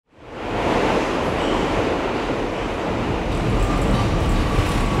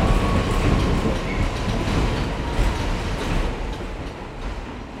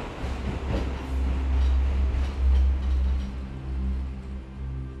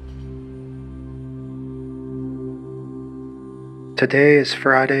Today is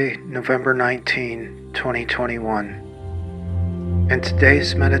Friday, November 19, 2021, and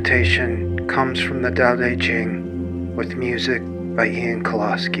today's meditation comes from the Tao Te Ching with music by Ian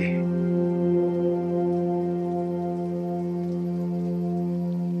Koloski.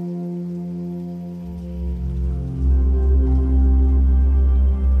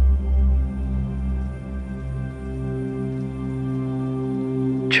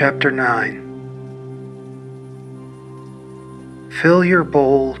 Chapter 9. Fill your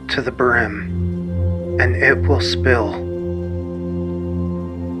bowl to the brim, and it will spill.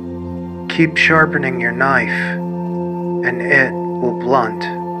 Keep sharpening your knife, and it will blunt.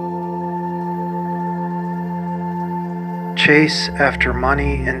 Chase after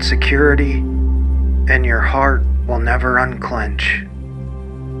money and security, and your heart will never unclench.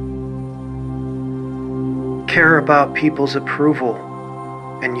 Care about people's approval,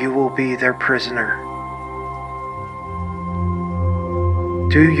 and you will be their prisoner.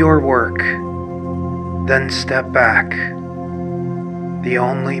 Do your work, then step back, the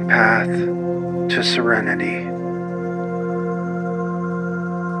only path to serenity.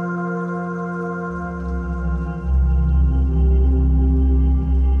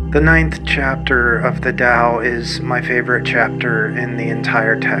 The 9th chapter of the Tao is my favorite chapter in the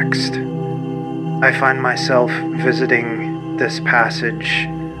entire text. I find myself visiting this passage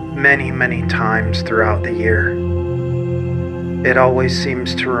many times throughout the year. It always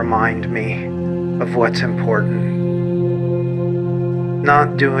seems to remind me of what's important.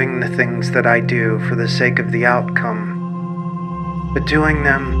 Not doing the things that I do for the sake of the outcome, but doing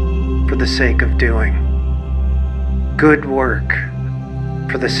them for the sake of doing. Good work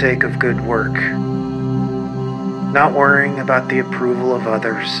for the sake of good work. Not worrying about the approval of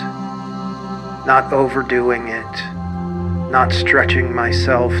others. Not overdoing it. Not stretching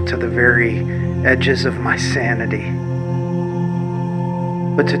myself to the very edges of my sanity.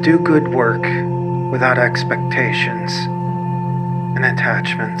 But to do good work without expectations and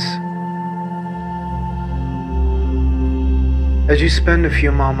attachments. As you spend a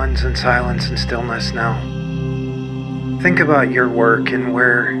few moments in silence and stillness now, think about your work and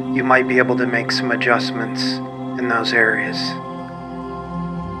where you might be able to make some adjustments in those areas.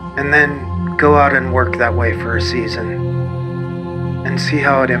 And then go out and work that way for a season and see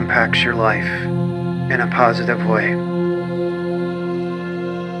how it impacts your life in a positive way.